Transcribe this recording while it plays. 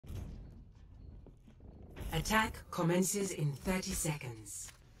Attack commences in 30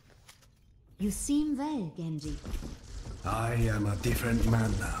 seconds. You seem well, Genji. I am a different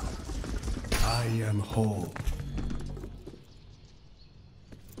man now. I am whole.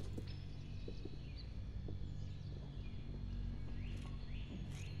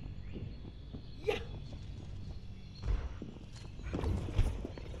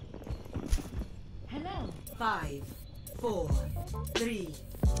 Hello. 5, 4, 3,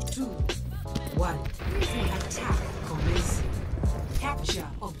 2, 1. Attack commencing. Capture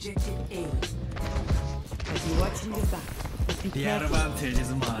objective A. As you watch in the back, but be The careful. advantage is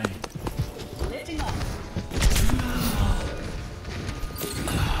mine.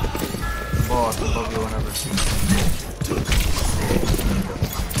 Boss, above you whenever.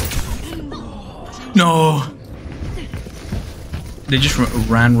 No! They just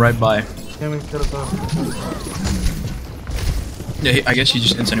ran right by. Can we kill us off? Yeah, I guess he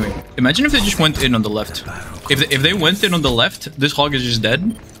just insinuated. Imagine if they just went in on the left. If they went in on the left, this hog is just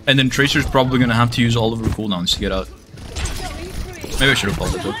dead, and then Tracer's probably gonna have to use all of her cooldowns to get out. Maybe I should have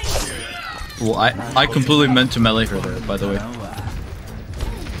followed it. Well, I completely meant to melee her there, by the way.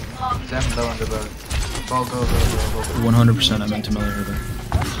 Zen low on the boat. Go, go, go, go, go. 100% I meant to melee her there.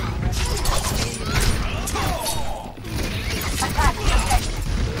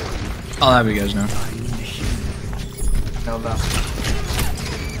 I'll have you guys know. Held down.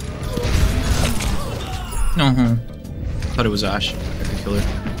 No, thought it was Ashe. I could kill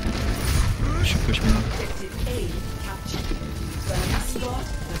her. She pushed me now. Objective A captured. First spot,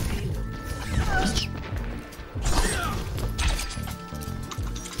 the payload.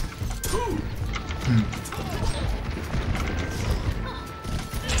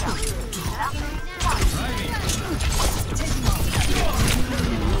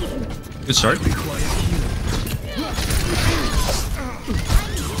 Good start.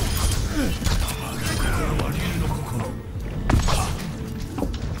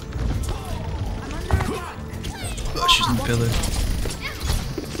 Oh, she's in the pillar.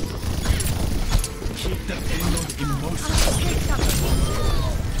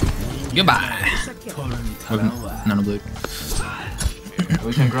 Goodbye. Nano blade.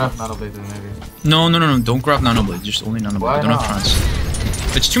 We can grab Nano Blade maybe. No, don't grab Nano blade. Just only Nano blade. Why Don't have not?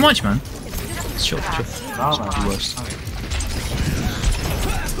 trance. It's too much, man. Chill. No, It's no. West.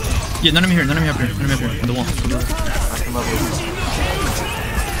 Yeah, none of me here. On the wall. I can level you.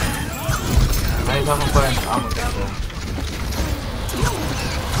 Anytime I'm playing, I'm gonna get there.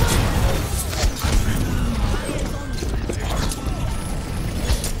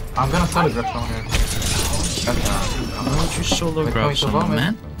 I'm gonna solo grab someone here. Why would you solo Wait, grab wait, someone, wait.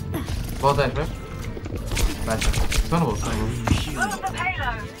 man? Well dead, right? Gotcha. Tunnable.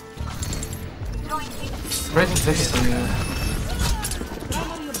 Raising this for you.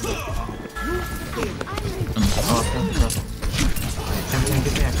 Oh, okay. Can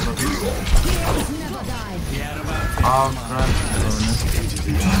get me actually? Oh, crap.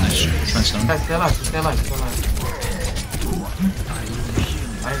 Nice. Trance down. Guys, stay alive, stay alive, stay alive.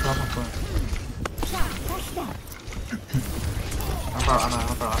 I got my phone. How far, Anna?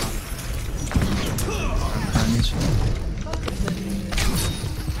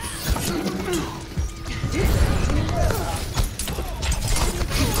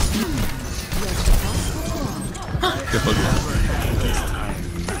 Good bug.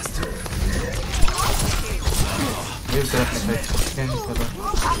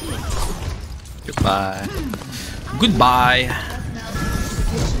 Goodbye. Goodbye.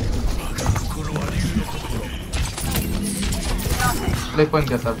 Play point,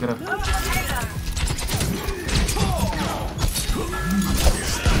 get up.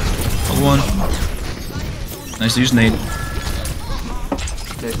 One. Nice to use nade.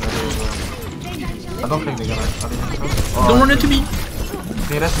 I don't think they're gonna. Oh, Don't run into me.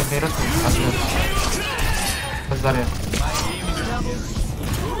 They rest me. What's that here?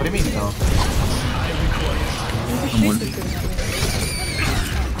 What do you mean, though? I'm one.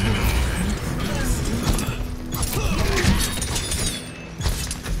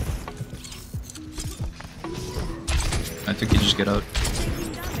 I think you just get out.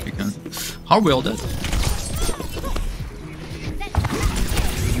 If you can. How are we all dead?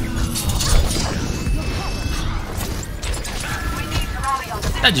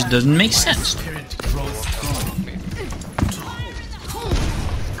 That just doesn't make sense.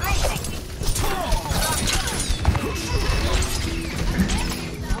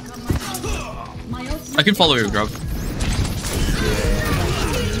 I can follow your grab.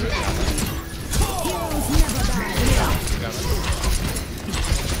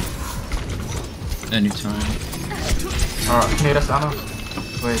 Anytime. Alright, can you rest Anna?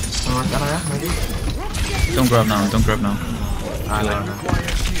 Wait, can you rest Anna, yeah? Maybe? Don't grab now. Don't grab now. I know.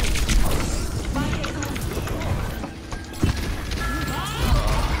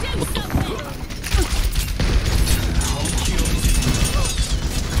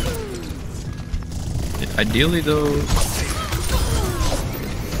 Ideally though.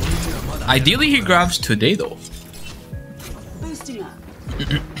 Ideally he grabs today though. Boosting up.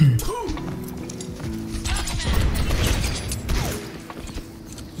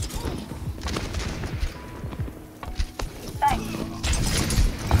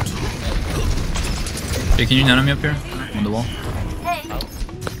 Hey, can you nano me up here? On the wall?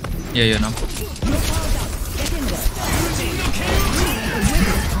 Yeah, no.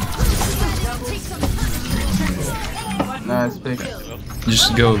 Nice pick.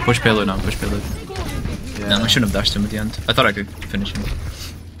 Just go, push payload now, push payload. Yeah. No, I shouldn't have dashed him at the end. I thought I could finish him.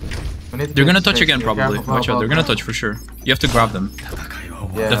 We need They're to gonna touch switch. again Be probably. careful Watch out, they're gonna about touch for sure. You have to grab them. that.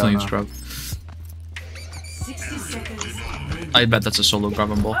 Yeah, Definitely no. use grab. 60 seconds. I bet that's a solo grab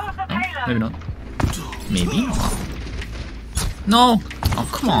and ball. No, maybe not. Maybe? No! Oh,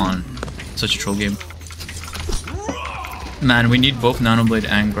 come on. Such a troll game. Man, we need both Nanoblade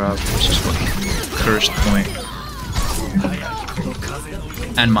and grab. It's just fucking cursed point.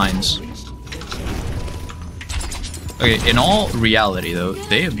 And mines. Okay, in all reality though,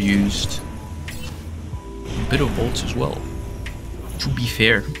 they have used a bit of bolts as well. To be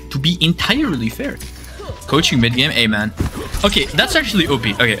fair. To be entirely fair. Coaching mid game, hey man. Okay, that's actually OP.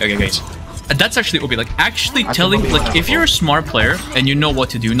 Okay, guys. That's actually OP. Like, actually telling, like, if you're a smart player and you know what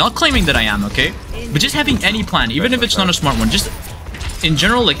to do, not claiming that I am, okay? But just having any plan, even if it's not a smart one, just in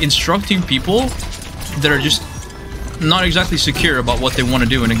general, like, instructing people that are just not exactly secure about what they want to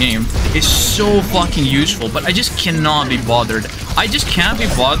do in a game is so fucking useful. But I just cannot be bothered. I just can't be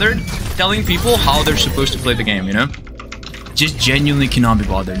bothered telling people how they're supposed to play the game, you know? Just genuinely cannot be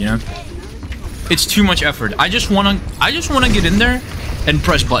bothered, you know? It's too much effort. I just wanna get in there and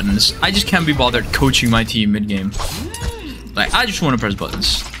press buttons. I just can't be bothered coaching my team mid-game. Like, I just wanna press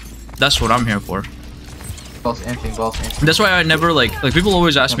buttons. That's what I'm here for. Boss anything. That's why I never, like people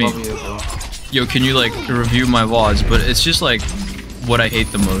always ask me, yo, can you, like, review my VODs? But it's just, like, what I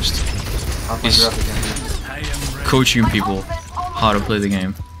hate the most is coaching people how to play the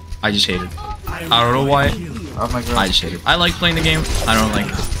game. I just hate it. I don't know why. I just hate it. I like playing the game. I don't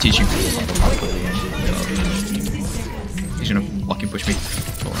like teaching people how to play the game. He's gonna fucking push me.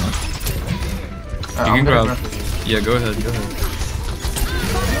 Oh, no. You can grab. Yeah, go ahead.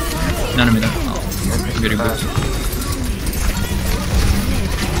 None of me then. Oh, I'm getting booked.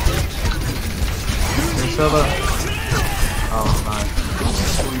 Oh,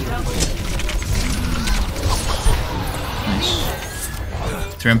 Nice.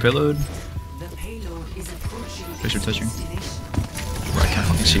 3 on payload. The payload is approaching. Fish are touching. Bro, I can't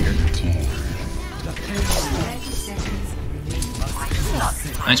fucking see her.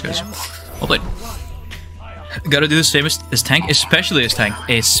 Nice, guys. Well played. Gotta do the same as tank, especially as tank.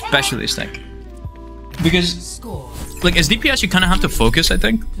 Because, like, as DPS, you kind of have to focus, I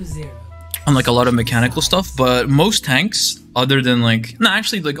think, on, like, a lot of mechanical stuff. But most tanks, other than, like, no,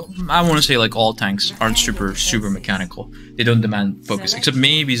 actually, like, I want to say, like, all tanks aren't super mechanical. They don't demand focus, except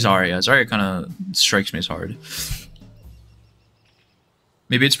maybe Zarya. Zarya kind of strikes me as hard.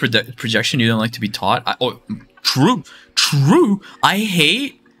 Maybe it's projection. You don't like to be taught. True. I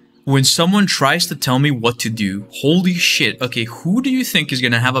hate when someone tries to tell me what to do. Holy shit. Okay, who do you think is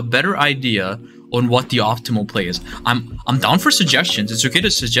gonna have a better idea on what the optimal play is? I'm down for suggestions. It's okay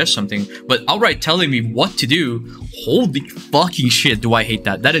to suggest something, but outright telling me what to do, holy fucking shit, do I hate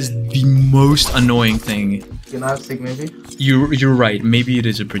that. That is the most annoying thing. Can I have Sig maybe? You're right. Maybe it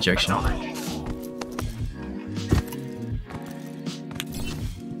is a projection.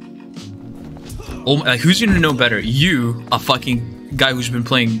 Oh, like, who's gonna know better? You, a fucking guy who's been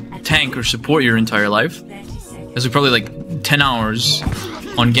playing tank or support your entire life, that's like probably like 10 hours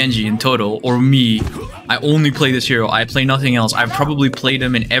on Genji in total, or me, I only play this hero, I play nothing else. I've probably played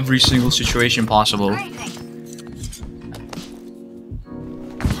him in every single situation possible.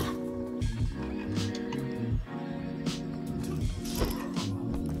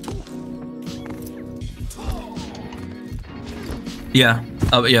 Yeah,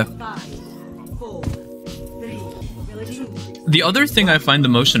 yeah. The other thing I find the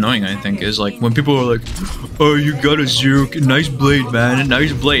most annoying, I think, is like when people are like, oh, you got a zero, nice blade, man,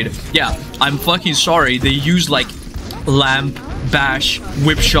 nice blade. Yeah, I'm fucking sorry. They use like lamp, bash,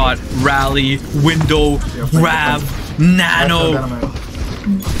 whip shot, rally, window, grab, nano,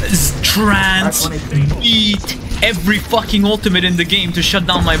 trance, beat, every fucking ultimate in the game to shut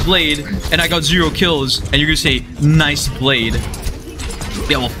down my blade, and I got 0 kills, and you're gonna say, nice blade.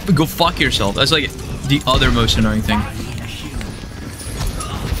 Yeah, well, go fuck yourself. That's like, the other most annoying thing.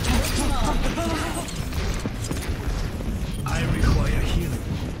 I require healing.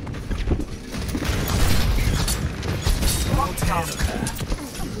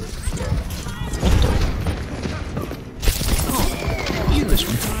 This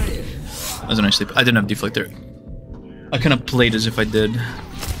one. That was a nice sleep. I didn't have deflector. I kind of played as if I did.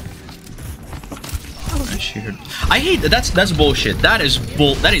 I hate that. That's bullshit. That is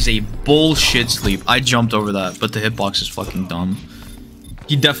a bullshit sleep. I jumped over that, but the hitbox is fucking dumb.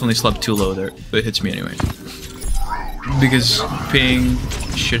 He definitely slept too low there, but it hits me anyway. Because ping,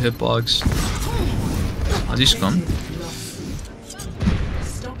 shit hitbox. Has he scum?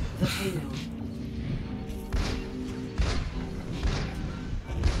 Stop the payload.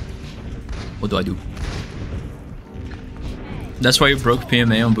 What do I do? That's why you broke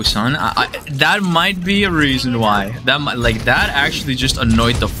PMA on Busan? That might be a reason why. That actually just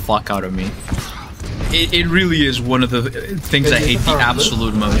annoyed the fuck out of me. It really is one of the things I hate the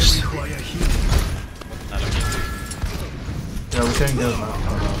absolute most. Yeah, we can go now.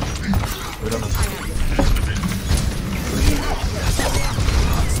 We don't have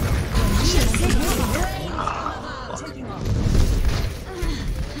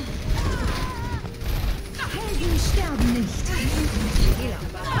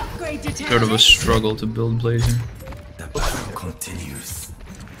Sort of a struggle to build blade here. The battle continues.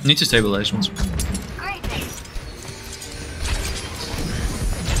 Need to stabilize once. You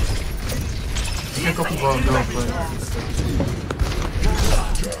can go for and go play.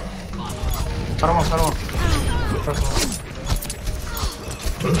 Sarama.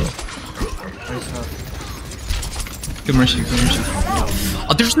 Good mercy, good mercy.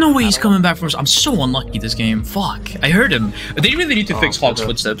 Oh, there's no way he's coming back from us. I'm so unlucky this game. Fuck. I heard him. They really need to fix Hog's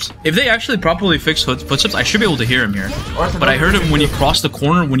footsteps. If they actually properly fix footsteps, I should be able to hear him here. But I heard him when he crossed the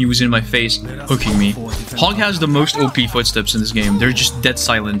corner when he was in my face, hooking me. Hog has the most OP footsteps in this game. They're just dead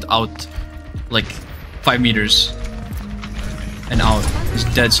silent out like 5 meters and out. It's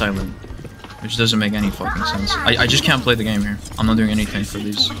dead silent. Which doesn't make any fucking sense. I just can't play the game here. I'm not doing anything for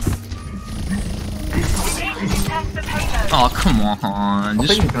these. Oh, come on.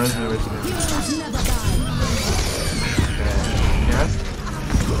 Just... I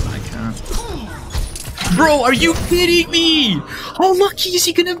can't. Bro, are you kidding me? How lucky is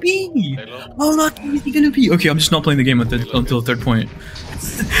he gonna be? How lucky is he gonna be? Okay, I'm just not playing the game until the third point.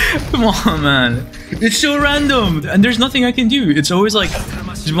 Come on, man. It's so random. And there's nothing I can do. It's always like,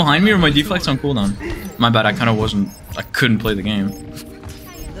 he's behind me or my deflect's on cooldown. My bad, I couldn't play the game.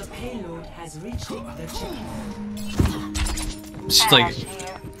 The payload has reached the checkpoint. It's like,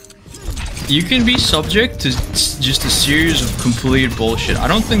 you can be subject to just a series of complete bullshit. I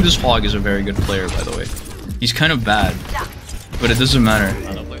don't think this Hog is a very good player, by the way. He's kind of bad, but it doesn't matter.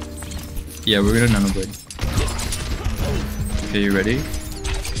 Yeah, we're gonna nanoblade. Okay, you ready?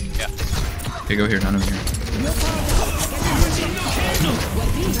 Yeah. Okay, go here, nano here.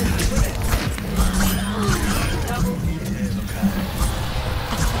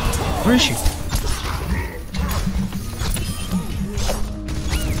 Where is she?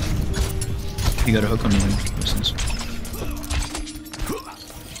 He got a hook on me.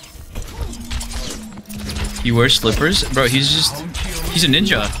 He wears slippers? Bro, he's a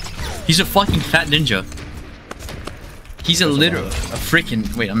ninja. He's a fucking fat ninja. He's a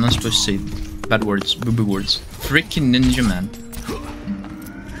freaking, wait, I'm not supposed to say bad words, boo-boo words. Freaking ninja, man.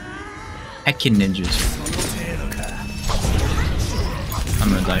 Heckin' ninjas. I'm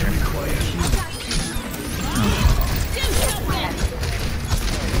gonna die here.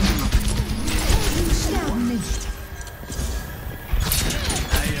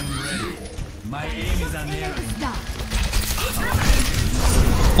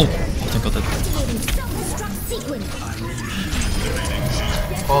 Oh, thank God that.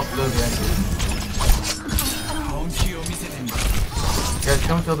 False load, guys,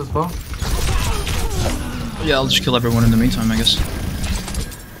 come kill this ball. Yeah, I'll just kill everyone in the meantime, I guess.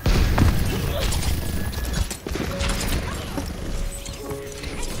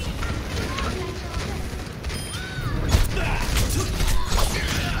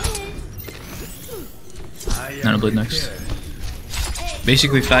 Nanoblade next.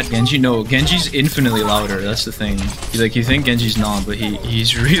 Basically fat Genji. No, Genji's infinitely louder, that's the thing. You think Genji's not, but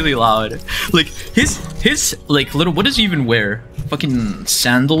he's really loud. Like his like little, what does he even wear? Fucking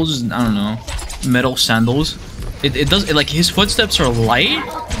sandals? I don't know. Metal sandals. It does like his footsteps are light.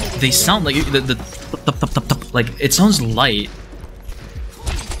 They sound like the like it sounds light.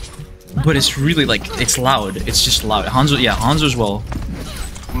 But it's really like it's loud. It's just loud. Hanzo, yeah, Hanzo as well.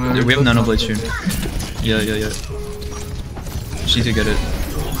 We have nanoblade soon. Yeah. Just need to get it.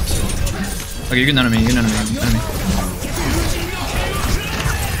 Okay, you get none of me, you get none of me, none of me.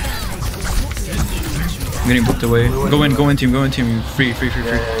 I'm getting booked away. Go in team, go in team. Free. Push.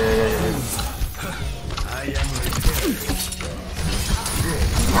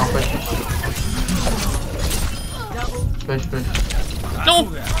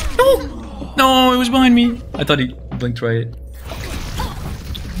 No, it was behind me. I thought he blinked right.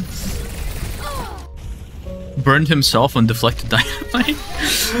 Burned himself on deflected dynamite.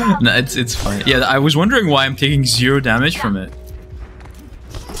 No, it's fine. Yeah, I was wondering why I'm taking 0 damage from it.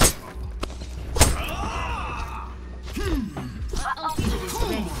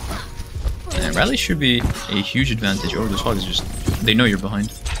 Yeah, rally should be a huge advantage over this hog. Is just they know you're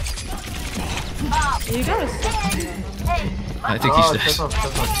behind. You gotta stop. I think he's dead. Step up.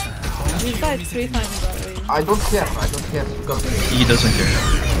 He's died 3 times already. I don't care. Go. He doesn't care.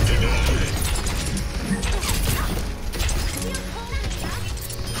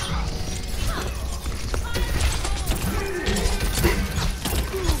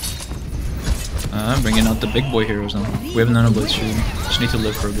 I'm bringing out the big boy heroes now. We have none of blitz shield. Just need to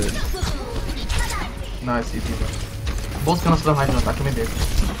live for a bit. Nice, easy. Both can slow high note. I can make it.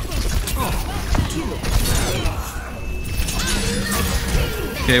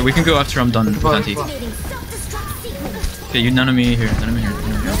 Okay, we can go after I'm done with anti. Okay, you none of me here. None of me here.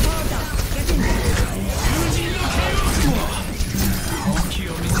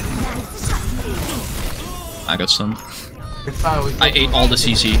 I got stunned. I ate all the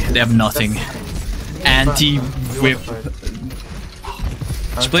CC. They have nothing. Anti-whip.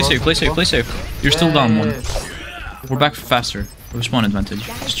 Just play safe. You're still down 1. We're back faster. We're spawn advantage.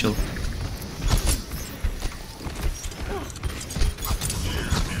 Just chill.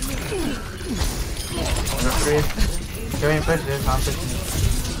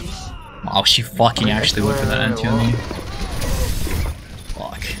 Oh, she fucking actually went for that anti on me.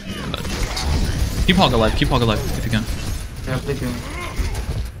 Fuck. Keep hog alive if you can. Yeah, play him.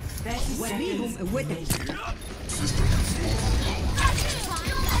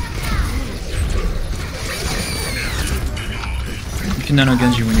 You can nano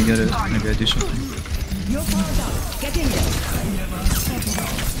Genji when you get it. Maybe I do something.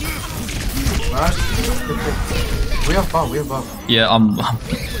 We have buff. Yeah,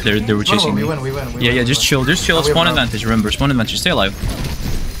 they were chasing me. We win. Yeah, just chill. Spawn advantage. Remember, spawn advantage. Stay alive.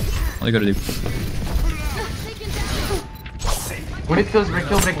 All you gotta do. We need kill break,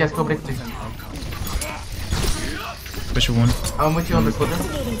 yes, go break please. Push for 1. I'm with you on the quarter.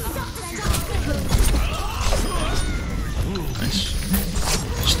 Nice.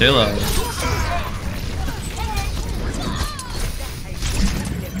 Stay alive.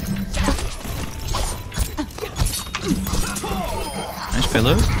 Nice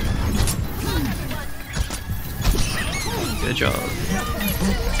payload. Good job.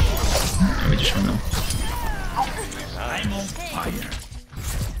 Yeah, we just won now.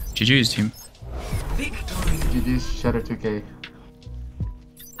 GG's team. GG's Shatter 2K.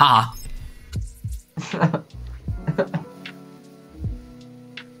 Ha!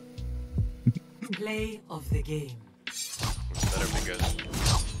 Play of the game.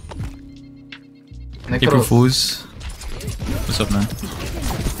 April Fools. What's up, man?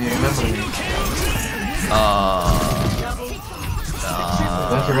 Do you remember me?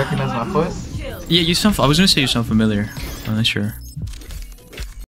 Don't you recognize my voice? Yeah, I was gonna say you sound familiar. I'm not sure.